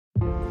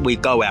we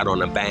go out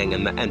on a bang,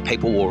 and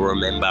people will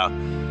remember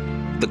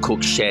the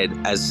Cook Shed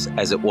as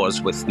it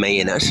was with me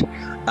in it,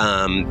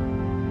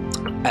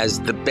 as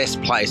the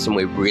best place, and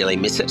we really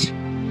miss it.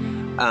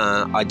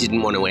 I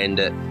didn't want to end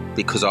it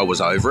because I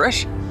was over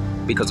it,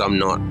 because I'm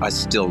not. I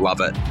still love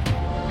it.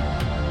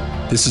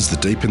 This is the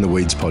Deep in the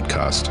Weeds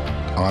podcast.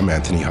 I'm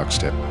Anthony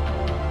Huckstep.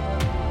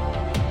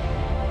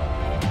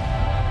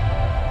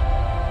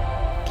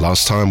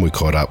 Last time we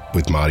caught up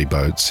with Marty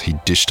Boats, he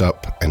dished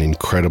up an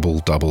incredible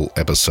double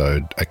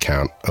episode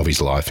account of his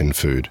life in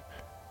food,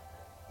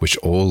 which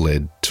all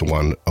led to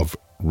one of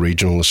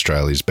regional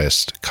Australia's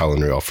best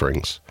culinary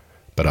offerings.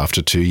 But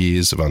after 2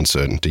 years of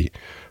uncertainty,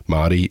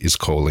 Marty is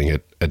calling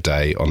it a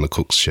day on the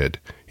Cook's Shed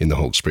in the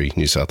Hawkesbury,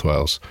 New South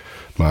Wales.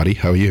 Marty,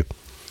 how are you?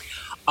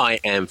 I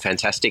am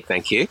fantastic,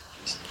 thank you.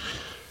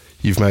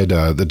 You've made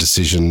the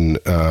decision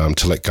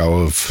to let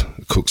go of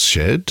Cook's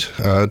Shed.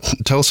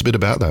 Tell us a bit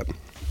about that.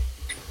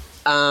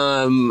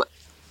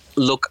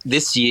 Look,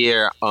 this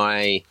year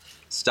I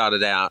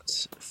started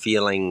out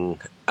feeling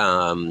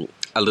a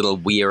little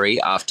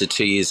weary after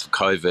 2 years of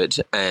COVID,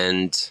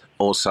 and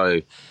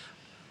also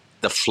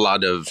the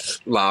flood of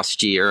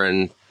last year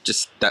and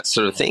just that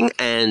sort of thing.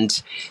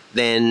 And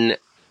then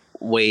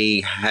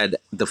we had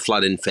the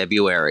flood in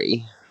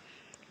February,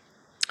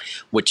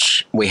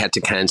 which we had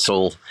to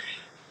cancel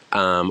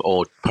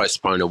or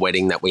postpone a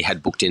wedding that we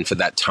had booked in for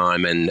that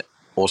time, and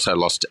also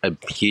lost a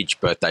huge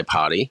birthday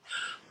party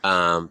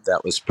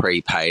that was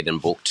prepaid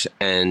and booked.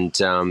 And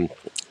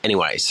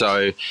anyway,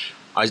 so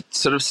I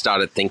sort of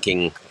started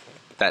thinking,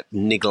 that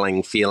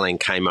niggling feeling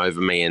came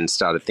over me, and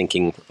started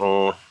thinking,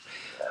 I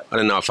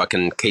don't know if I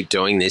can keep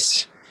doing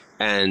this.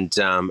 And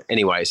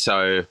anyway,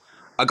 so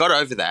I got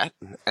over that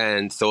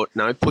and thought,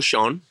 no, push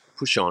on.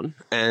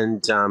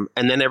 And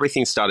then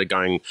everything started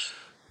going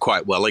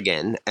quite well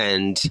again,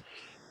 and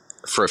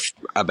for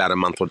about a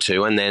month or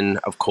two. And then,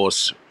 of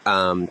course,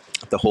 the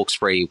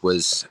Hawkesbury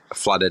was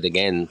flooded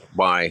again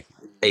by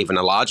even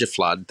a larger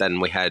flood than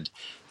we had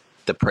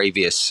the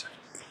previous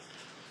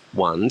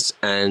ones.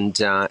 And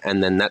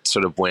then that's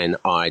sort of when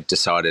I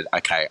decided,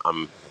 okay,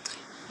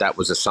 that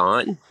was a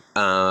sign.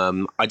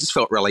 I just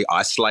felt really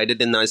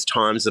isolated in those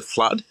times of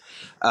flood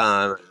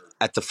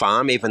at the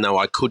farm, even though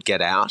I could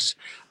get out.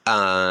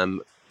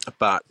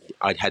 But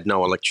I had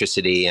no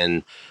electricity,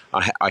 and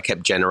I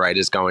kept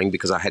generators going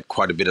because I had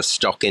quite a bit of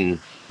stock in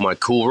my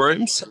cool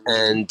rooms,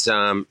 and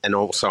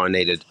also I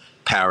needed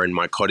power in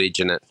my cottage,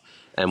 and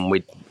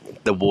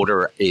the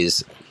water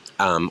is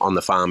on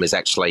the farm is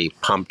actually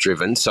pump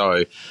driven.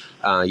 So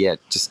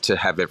just to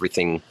have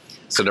everything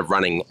sort of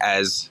running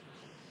as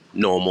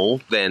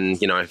normal, then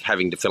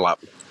having to fill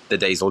up the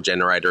diesel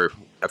generator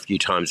a few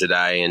times a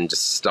day and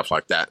just stuff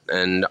like that.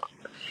 And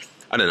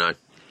I don't know,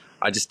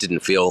 I just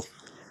didn't feel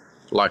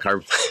like I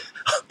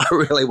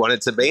really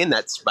wanted to be in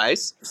that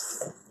space.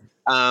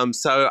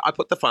 So I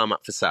put the farm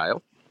up for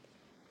sale,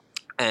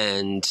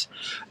 and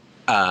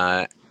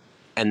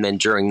then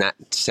during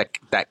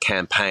that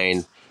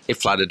campaign, it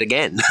flooded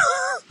again.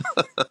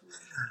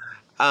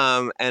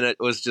 And it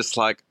was just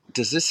like,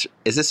 is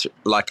this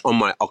like on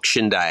my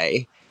auction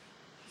day?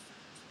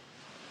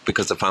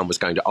 Because the farm was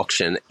going to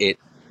auction,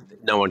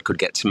 no one could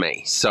get to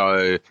me,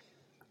 so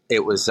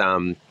it was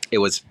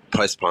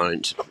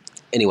postponed.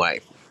 Anyway,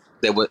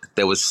 there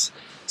was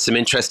some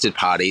interested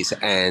parties,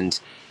 and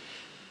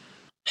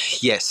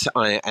yes,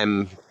 I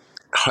am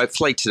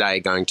hopefully today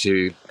going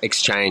to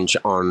exchange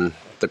on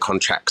the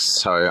contracts.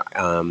 So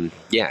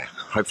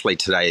hopefully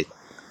today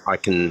I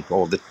can,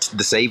 or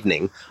this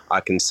evening,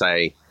 I can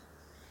say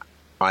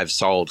I've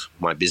sold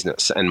my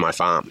business and my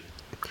farm.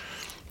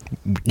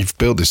 You've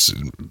built this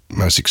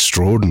most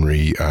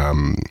extraordinary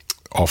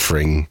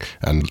offering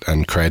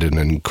and created an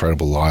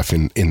incredible life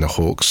in the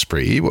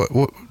Hawkesbury.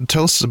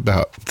 Tell us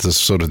about the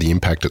sort of the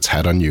impact it's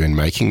had on you in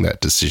making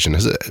that decision.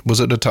 Was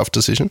it a tough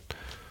decision?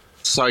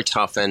 So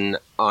tough, and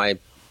I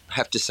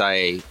have to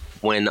say,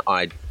 when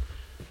I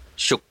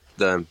shook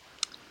it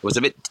was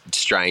a bit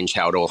strange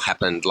how it all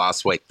happened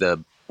last week.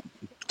 The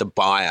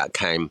buyer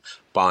came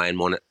by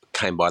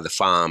the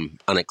farm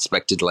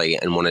unexpectedly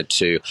and wanted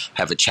to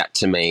have a chat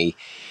to me.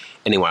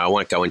 Anyway, I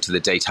won't go into the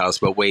details,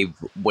 but we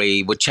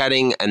were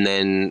chatting, and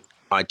then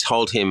I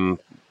told him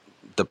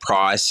the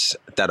price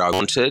that I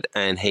wanted,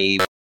 and he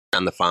went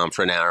around the farm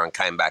for an hour and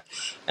came back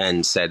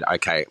and said,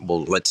 okay,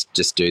 well, let's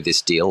just do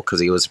this deal, because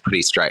he's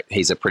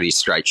a pretty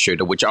straight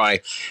shooter, which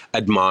I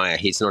admire.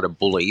 He's not a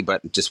bully,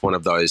 but just one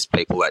of those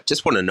people that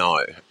just want to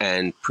know,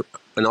 and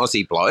an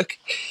Aussie bloke.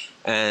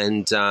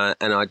 And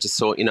I just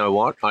thought, you know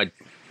what, I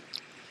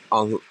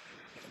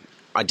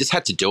just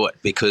had to do it,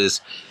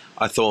 because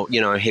I thought,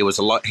 he's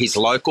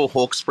a local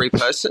Hawkesbury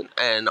person,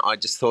 and I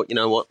just thought, you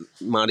know what,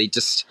 Marty,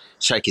 just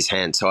shake his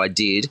hand. So I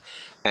did,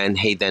 and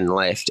he then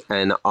left,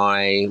 and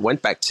I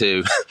went back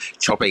to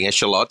chopping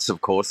echallots.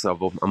 Of course,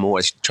 I'm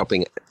always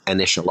chopping an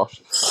echalot,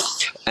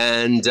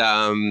 and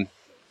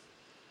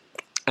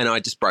I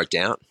just broke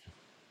down.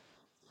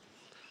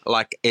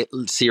 Like,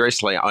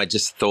 seriously, I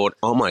just thought,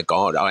 oh my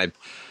God,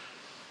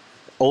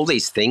 all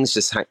these things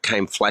just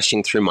came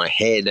flashing through my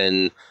head,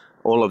 and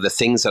all of the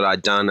things that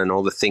I'd done and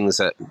all the things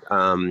that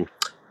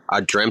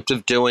I dreamt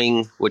of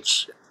doing,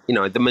 which,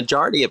 the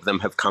majority of them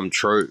have come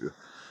true.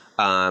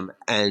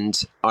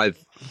 And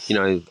I've,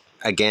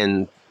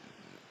 again,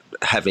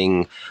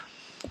 having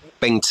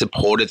been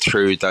supported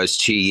through those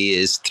 2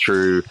 years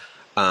through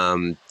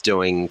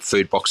doing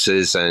food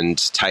boxes and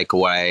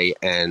takeaway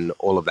and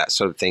all of that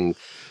sort of thing,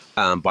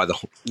 by the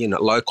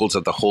locals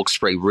of the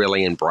Hawkesbury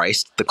really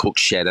embraced the Cook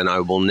Shed, and I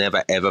will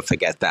never ever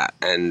forget that.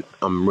 And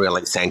I'm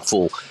really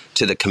thankful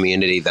to the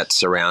community that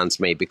surrounds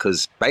me,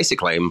 because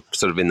basically I'm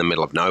sort of in the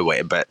middle of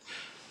nowhere, but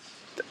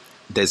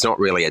there's not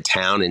really a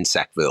town in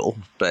Sackville,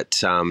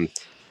 but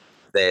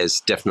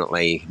there's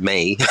definitely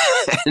me,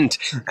 and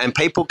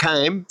people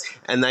came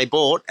and they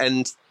bought,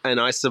 and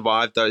I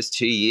survived those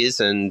 2 years,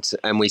 and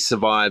we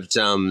survived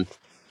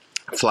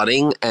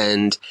flooding,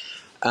 and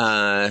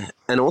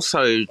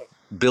also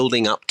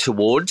building up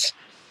towards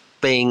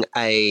being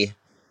an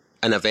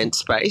event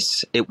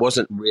space. It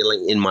wasn't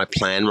really in my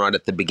plan right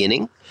at the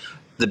beginning.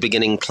 The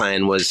beginning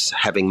plan was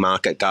having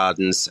market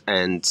gardens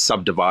and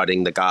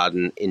subdividing the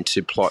garden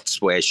into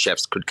plots where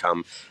chefs could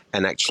come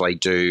and actually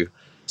do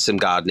some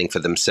gardening for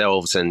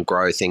themselves and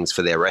grow things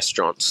for their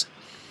restaurants.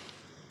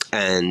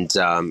 And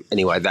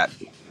anyway, that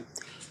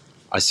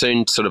I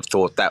soon sort of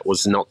thought that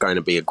was not going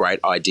to be a great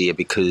idea,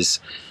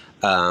 because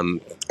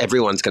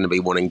everyone's going to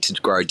be wanting to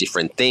grow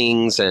different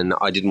things, and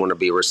I didn't want to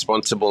be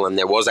responsible. And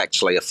there was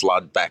actually a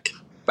flood back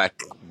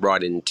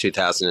right in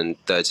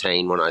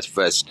 2013 when I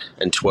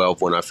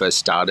first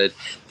started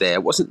there.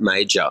 It wasn't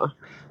major,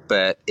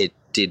 but it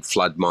did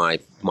flood my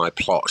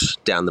plot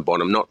down the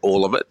bottom. Not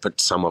all of it,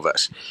 but some of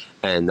it.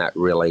 And that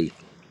really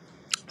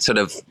sort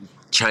of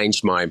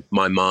changed my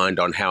mind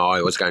on how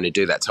I was going to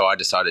do that. So I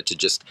decided to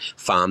just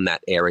farm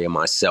that area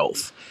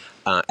myself,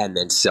 and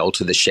then sell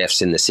to the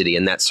chefs in the city.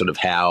 And that's sort of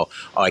how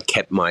I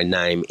kept my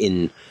name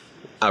in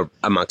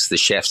amongst the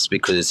chefs,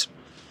 because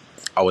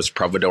I was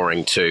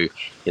providoring to,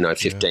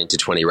 15 to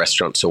 20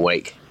 restaurants a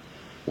week,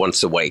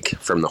 once a week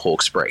from the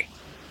Hawkesbury.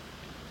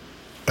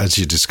 As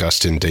you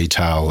discussed in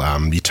detail,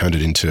 you turned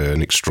it into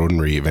an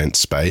extraordinary event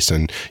space.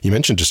 And you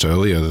mentioned just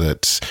earlier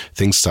that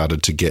things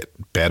started to get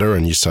better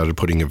and you started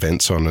putting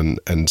events on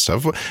and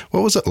stuff.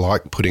 What was it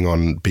like putting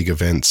on big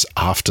events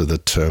after the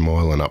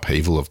turmoil and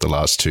upheaval of the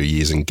last 2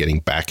 years and getting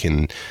back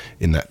in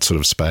that sort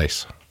of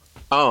space?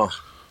 Oh,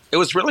 it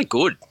was really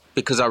good,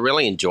 because I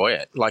really enjoy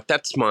it. Like,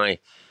 that's my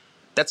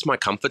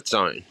comfort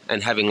zone,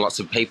 and having lots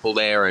of people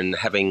there, and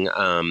having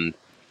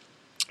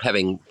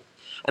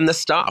and the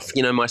staff,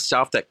 my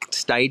staff that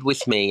stayed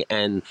with me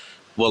and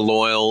were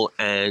loyal,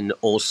 and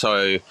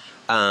also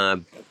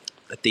the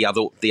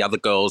other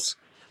girls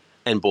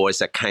and boys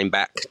that came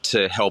back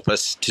to help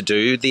us to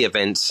do the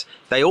events,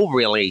 they all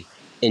really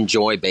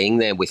enjoy being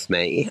there with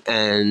me,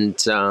 and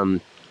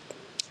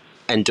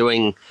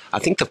doing. I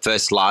think the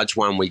first large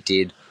one we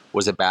did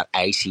was about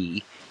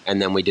 80, and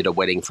then we did a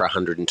wedding for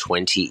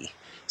 120.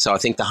 So I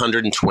think the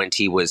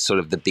 120 was sort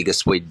of the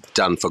biggest we'd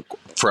done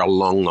for a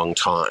long, long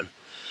time.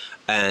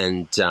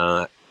 And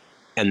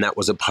that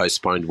was a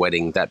postponed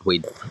wedding that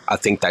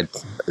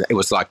it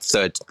was like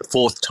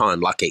fourth time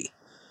lucky.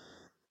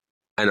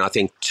 And I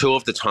think 2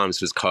 of the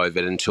times was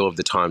COVID and 2 of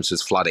the times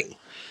was flooding.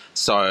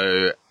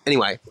 So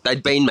anyway,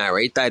 they'd been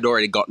married. They'd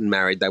already gotten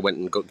married. They went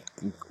and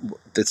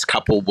this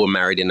couple were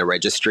married in a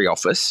registry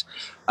office,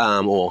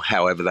 or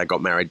however they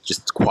got married,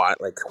 just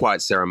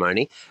quiet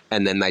ceremony.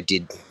 And then they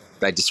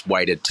just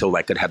waited till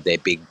they could have their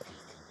big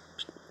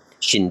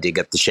shindig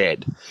at the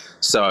shed.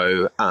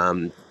 So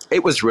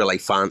it was really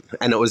fun,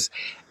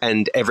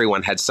 and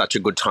everyone had such a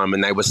good time,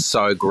 and they were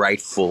so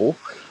grateful.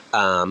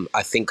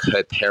 I think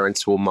her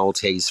parents were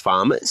Maltese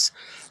farmers,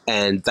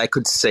 and they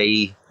could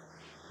see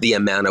the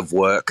amount of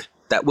work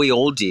that we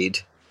all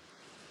did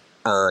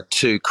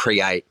to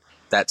create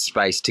that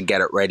space, to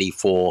get it ready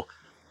for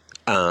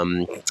their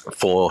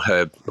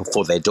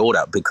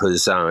daughter,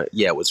 because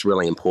it was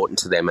really important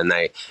to them, and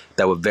they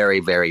were very,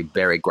 very,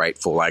 very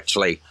grateful.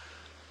 Actually,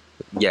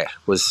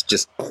 was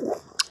just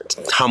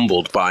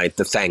humbled by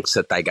the thanks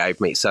that they gave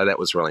me. So that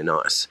was really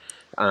nice.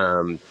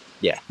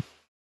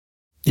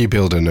 You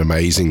built an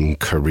amazing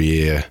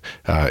career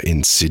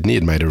in Sydney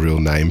and made a real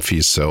name for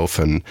yourself,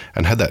 and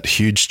had that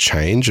huge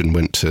change and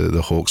went to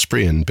the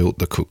Hawkesbury and built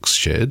the Cook's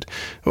Shed.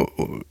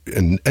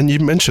 And you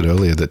mentioned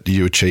earlier that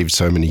you achieved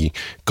so many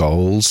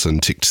goals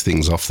and ticked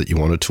things off that you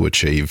wanted to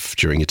achieve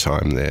during your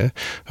time there.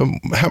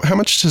 How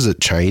much has it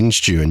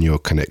changed you and your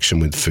connection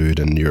with food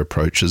and your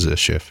approach as a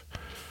chef?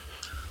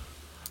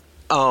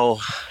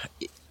 Oh,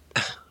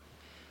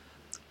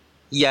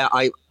 yeah,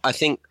 I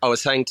think I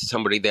was saying to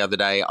somebody the other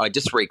day, I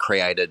just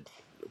recreated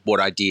what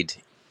I did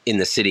in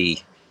the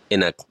city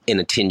in a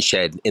tin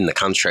shed in the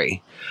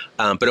country.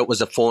 But it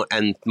was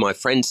and my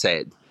friend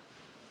said,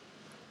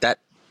 that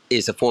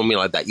is a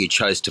formula that you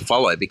chose to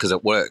follow because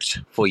it worked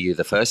for you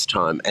the first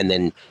time, and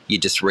then you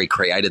just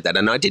recreated that.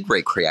 And I did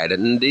recreate it,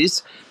 and it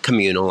is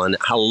communal, and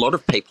a lot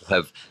of people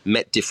have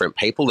met different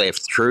people there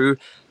through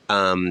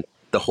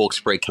the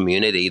Hawkesbury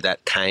community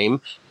that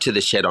came to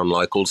the shed on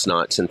locals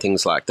nights and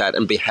things like that,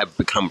 and have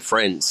become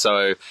friends.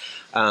 So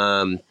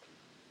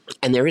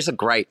and there is a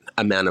great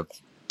amount of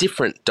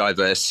different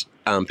diverse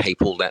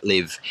people that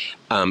live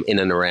in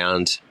and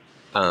around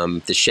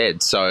the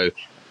shed. So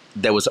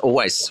there was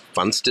always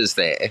funsters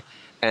there.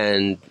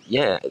 And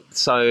yeah,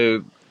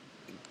 so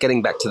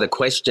getting back to the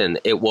question,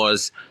 it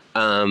was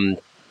the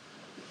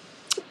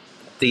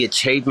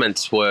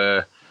achievements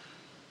were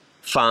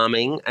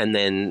farming, and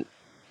then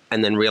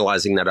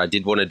realizing that I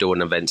did want to do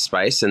an event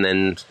space, and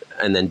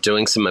then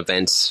doing some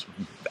events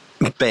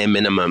bare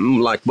minimum.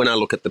 Like when I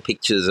look at the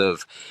pictures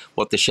of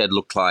what the shed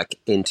looked like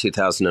in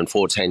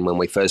 2014 when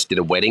we first did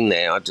a wedding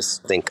there, I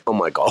just think, oh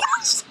my God,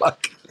 it's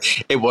like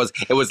it was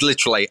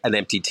literally an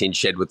empty tin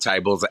shed with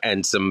tables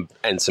and some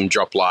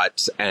drop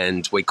lights,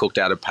 and we cooked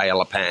out of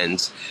paella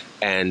pans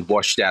and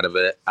washed out of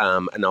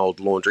an old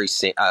laundry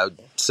sink,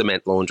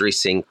 cement laundry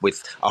sink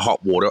with a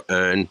hot water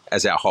urn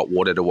as our hot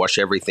water to wash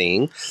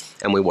everything,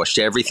 and we washed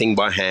everything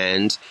by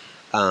hand.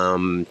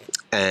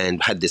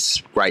 And had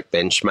this great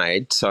bench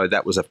made, so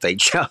that was a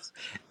feature.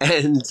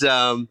 And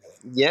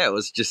it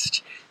was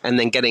just, and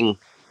then getting,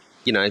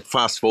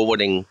 fast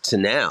forwarding to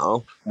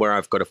now, where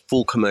I've got a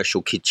full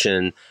commercial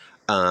kitchen,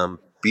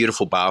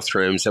 beautiful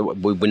bathrooms.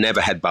 We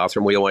never had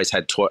bathroom. We always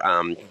had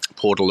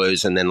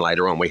portaloos, and then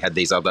later on we had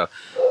these other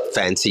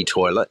fancy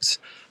toilets.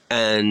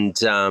 And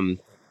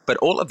but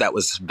all of that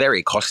was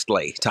very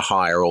costly to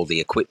hire all the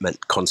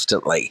equipment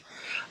constantly.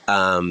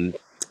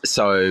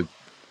 So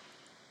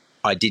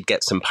I did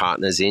get some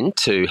partners in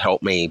to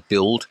help me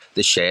build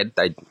the shed.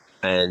 I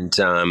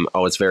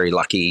was very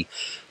lucky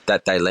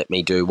that they let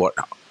me do what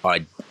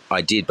I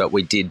did. But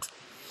we did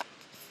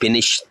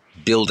finish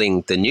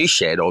building the new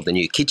shed, or the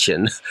new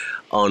kitchen,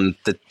 on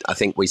I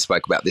think we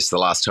spoke about this the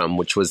last time,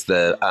 which was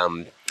the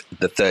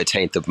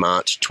 13th of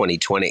March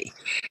 2020.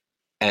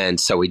 And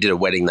so we did a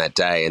wedding that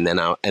day, and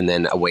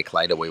then a week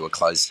later we were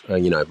closed.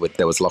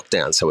 There was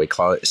lockdown, so we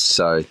closed.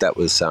 So that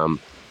was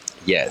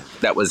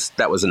that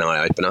was an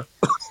eye opener.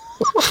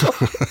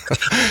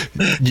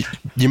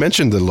 You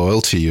mentioned the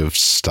loyalty of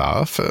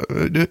staff.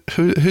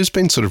 Who's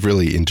been sort of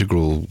really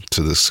integral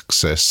to the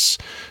success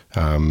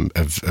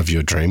of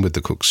your dream with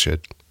the Cook's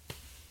Shed?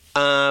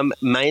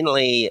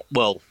 Mainly,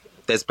 well,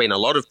 there's been a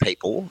lot of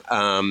people,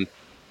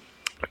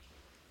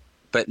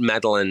 but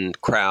Madeline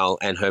Crowell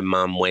and her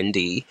mum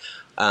Wendy,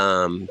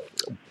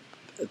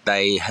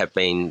 they have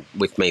been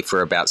with me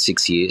for about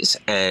 6 years,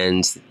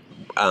 and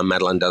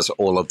Madeline does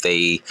all of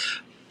the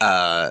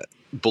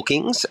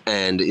bookings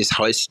and is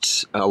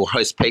host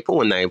people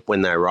when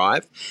they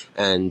arrive,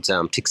 and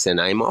ticks their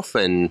name off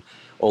and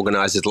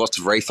organises lots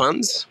of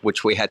refunds,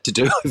 which we had to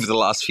do over the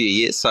last few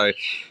years. So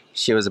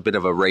she was a bit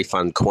of a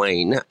refund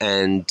queen,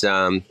 and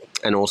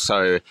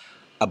also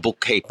a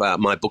bookkeeper,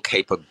 my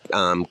bookkeeper,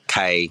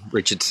 Kay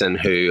Richardson,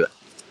 who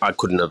I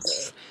couldn't have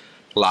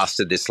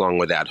lasted this long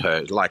without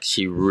her. Like,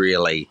 she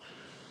really,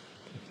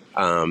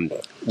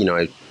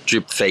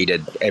 drip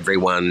feeded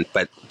everyone,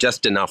 but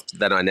just enough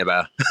that I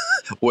never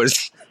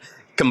was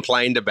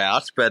complained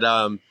about. But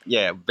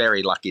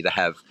very lucky to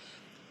have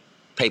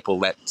people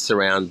that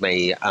surround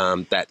me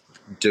that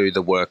do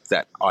the work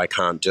that I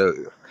can't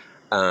do.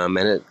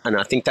 And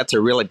I think that's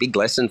a really big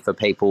lesson for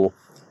people.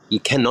 You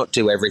cannot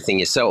do everything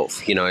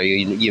yourself.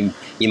 You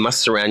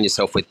must surround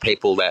yourself with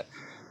people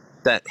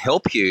that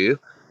help you,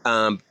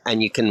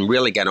 and you can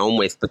really get on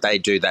with, but they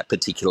do that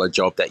particular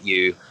job that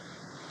you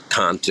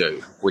can't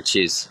do, which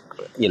is,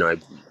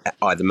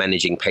 either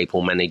managing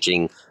people,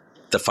 managing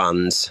the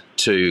funds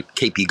to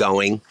keep you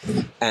going,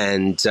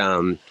 and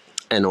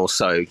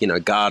also,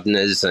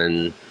 gardeners,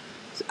 and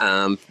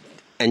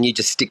you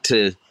just stick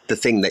to the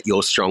thing that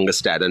you're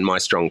strongest at. And my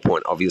strong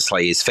point,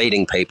 obviously, is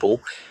feeding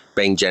people,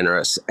 being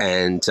generous,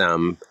 and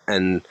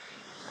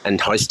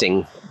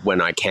hosting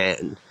when I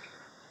can.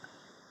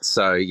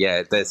 So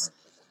yeah, there's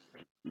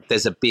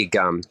a big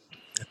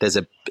there's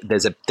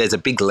a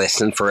big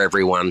lesson for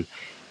everyone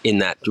in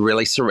that.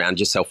 Really surround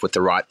yourself with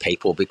the right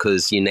people,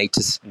 because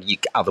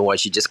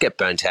otherwise you just get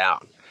burnt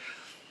out.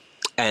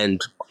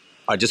 And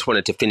I just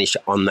wanted to finish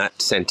on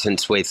that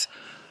sentence with,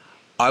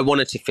 I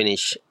wanted to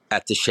finish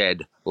at the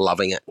shed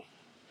loving it,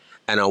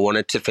 and I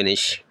wanted to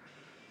finish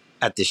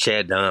at the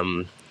shed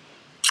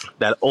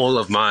that all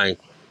of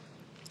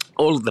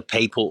the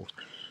people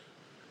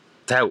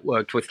that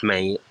worked with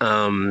me,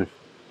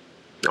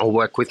 or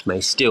work with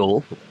me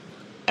still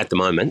at the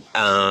moment,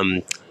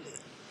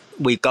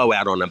 we go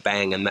out on a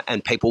bang,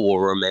 and people will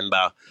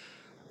remember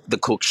the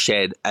Cook's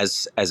Shed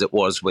as it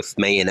was with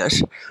me in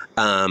it,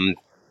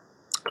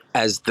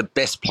 as the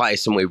best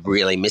place, and we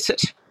really miss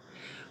it.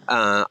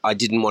 I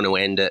didn't want to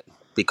end it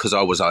because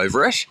I was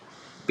over it,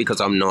 because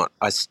I'm not.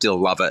 I still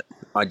love it.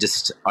 I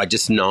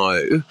just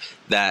know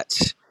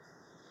that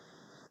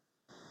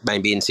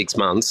maybe in 6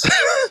 months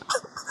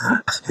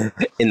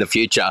in the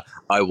future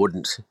I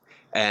wouldn't.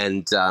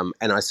 And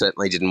I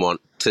certainly didn't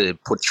want to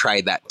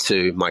portray that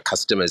to my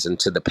customers and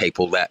to the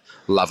people that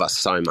love us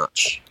so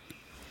much.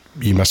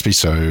 You must be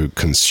so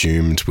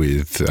consumed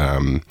with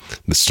the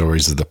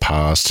stories of the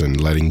past and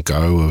letting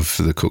go of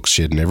the Cook's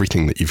Shed and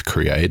everything that you've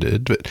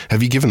created. But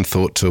have you given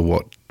thought to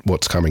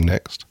what's coming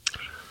next?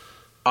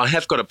 I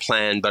have got a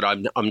plan, but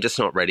I'm just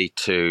not ready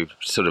to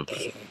sort of.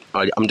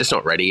 I'm just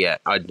not ready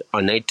yet.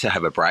 I need to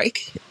have a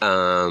break.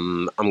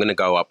 I'm going to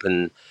go up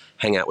and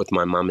hang out with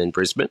my mum in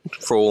Brisbane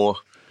for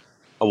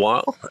a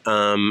while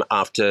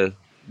after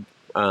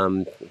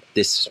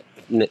this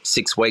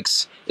 6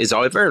 weeks is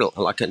over.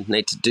 Like, I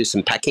need to do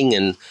some packing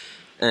and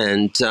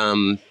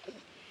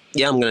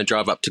yeah, I'm going to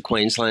drive up to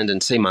Queensland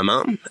and see my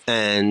mum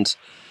and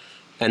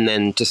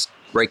then just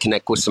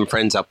reconnect with some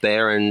friends up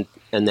there and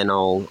then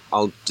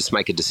I'll just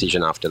make a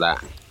decision after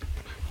that.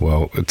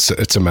 Well,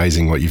 it's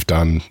amazing what you've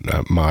done,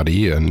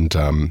 Marty, and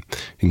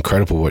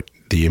incredible what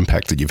the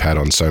impact that you've had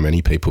on so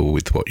many people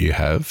with what you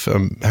have.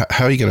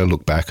 How are you going to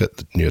look back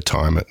at your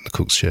time at the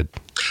Cook's Shed?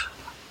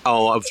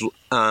 Of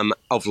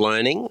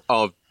learning,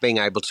 of being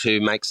able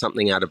to make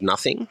something out of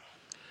nothing.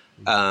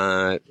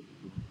 When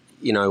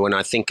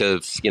I think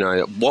of,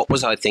 what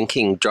was I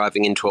thinking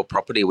driving into a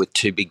property with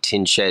 2 big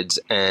tin sheds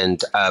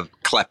and a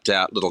clapped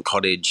out little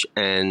cottage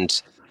and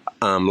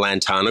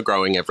lantana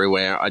growing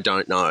everywhere? I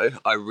don't know.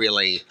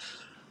 I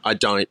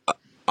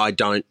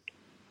don't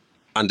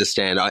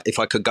understand. If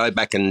I could go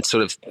back and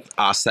sort of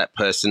ask that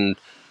person,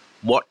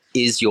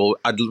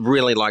 I'd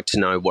really like to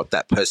know what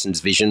that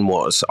person's vision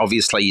was.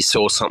 Obviously you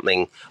saw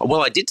something.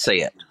 Well, I did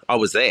see it. I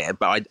was there,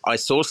 but I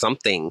saw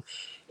something.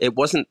 It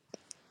wasn't,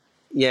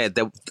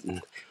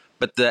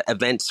 but the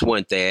events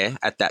weren't there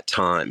at that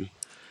time.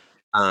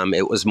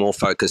 It was more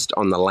focused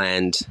on the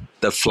land,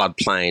 the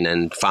floodplain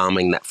and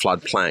farming that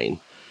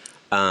floodplain.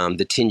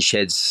 The tin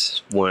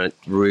sheds weren't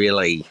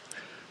really,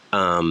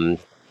 I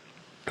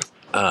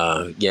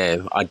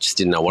just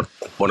didn't know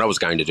what I was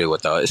going to do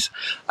with those.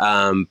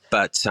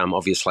 But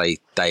obviously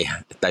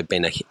they've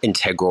been an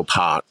integral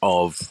part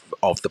of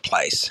the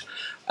place.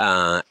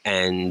 I'd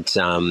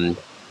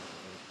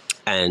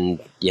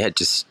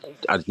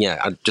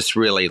just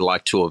really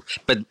like to have,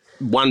 but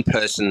one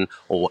person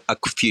or a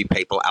few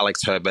people,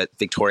 Alex Herbert,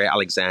 Victoria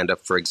Alexander,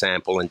 for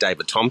example, and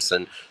David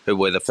Thompson, who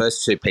were the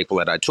first 2 people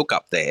that I took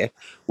up there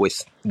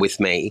with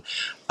me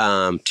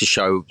to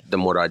show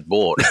them what I'd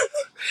bought.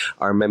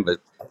 I remember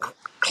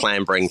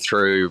clambering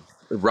through,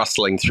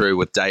 rustling through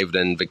with David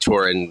and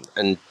Victoria,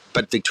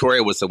 but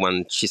Victoria was the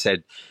one. She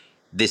said,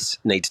 "This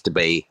needs to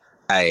be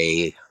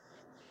a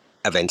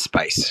event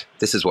space.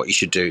 This is what you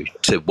should do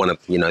to one of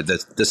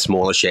the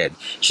smaller shed."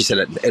 She said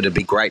it'd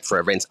be great for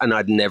events, and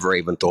I'd never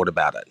even thought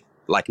about it.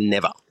 Like,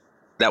 never.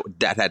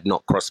 That had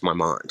not crossed my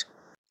mind.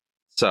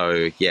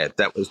 So yeah,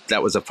 that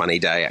was a funny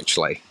day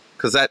actually,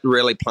 because that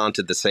really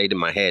planted the seed in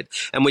my head.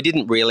 And we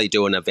didn't really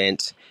do an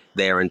event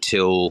there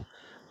until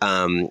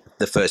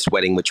the first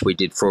wedding, which we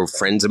did for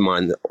friends of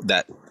mine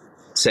that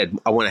said,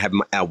 "I want to have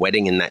our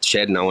wedding in that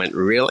shed," and I went,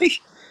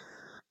 "Really?"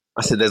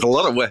 I said, "There's a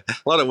lot of work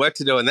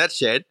to do in that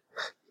shed."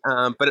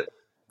 But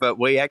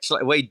we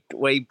actually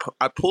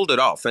I pulled it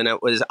off, and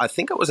I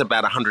think it was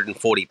about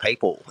 140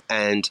 people,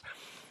 and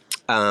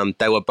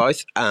they were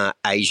both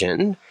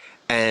Asian,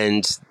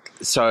 and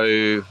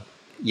so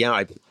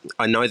yeah,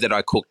 I know that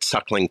I cooked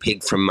suckling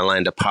pig from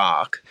Malanda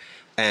Park,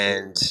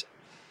 and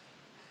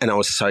I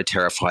was so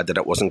terrified that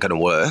it wasn't going to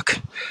work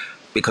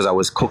because I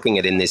was cooking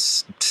it in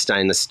this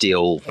stainless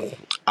steel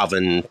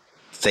oven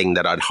thing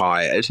that I'd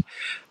hired.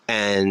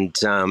 And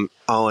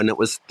and it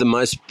was the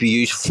most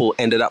beautiful,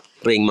 ended up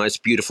being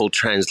most beautiful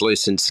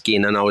translucent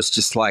skin. And I was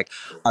just like,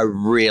 I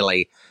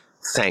really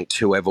thanked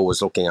whoever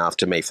was looking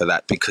after me for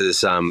that,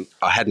 because I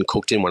hadn't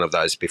cooked in one of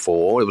those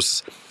before.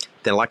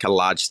 They're like a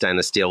large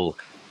stainless steel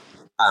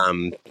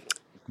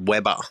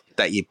Weber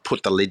that you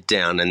put the lid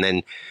down, and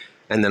then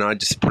I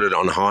just put it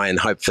on high and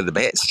hope for the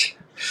best.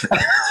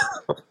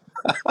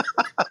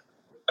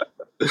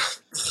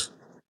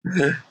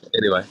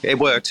 Anyway, it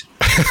worked.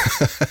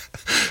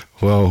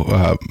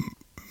 Well,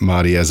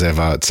 Marty, as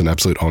ever, it's an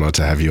absolute honour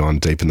to have you on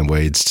Deep in the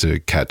Weeds to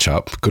catch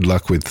up. Good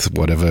luck with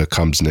whatever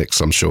comes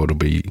next. I'm sure it'll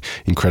be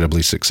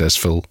incredibly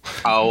successful.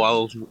 Oh,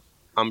 well,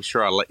 I'm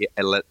sure I'll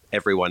let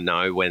everyone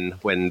know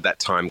when that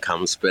time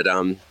comes. But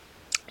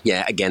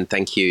again,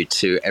 thank you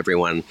to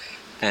everyone,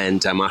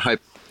 and I hope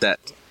that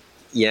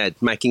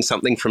making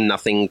something from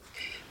nothing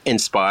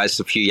inspires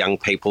a few young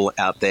people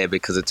out there,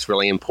 because it's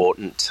really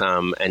important.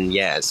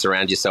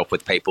 Surround yourself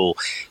with people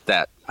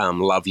that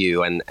love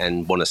you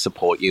and want to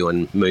support you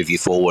and move you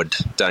forward.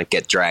 Don't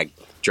get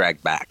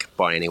dragged back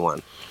by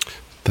anyone.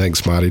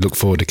 Thanks, Marty. Look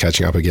forward to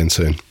catching up again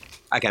soon.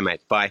 Okay,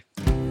 mate. Bye.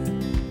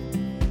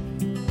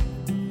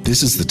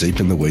 This is the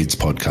Deep in the Weeds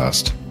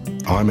podcast.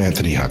 I'm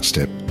Anthony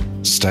Huckstep.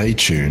 Stay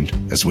tuned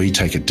as we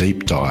take a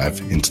deep dive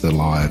into the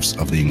lives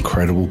of the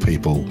incredible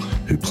people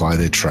who ply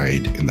their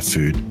trade in the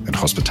food and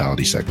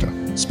hospitality sector.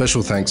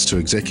 Special thanks to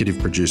executive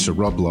producer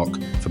Rob Locke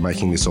for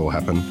making this all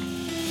happen.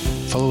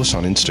 Follow us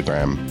on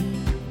Instagram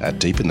at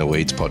Deep in the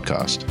Weeds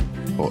Podcast,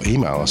 or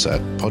email us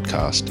at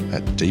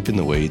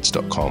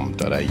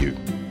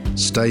podcast@deepintheweeds.com.au.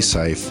 Stay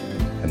safe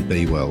and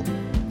be well.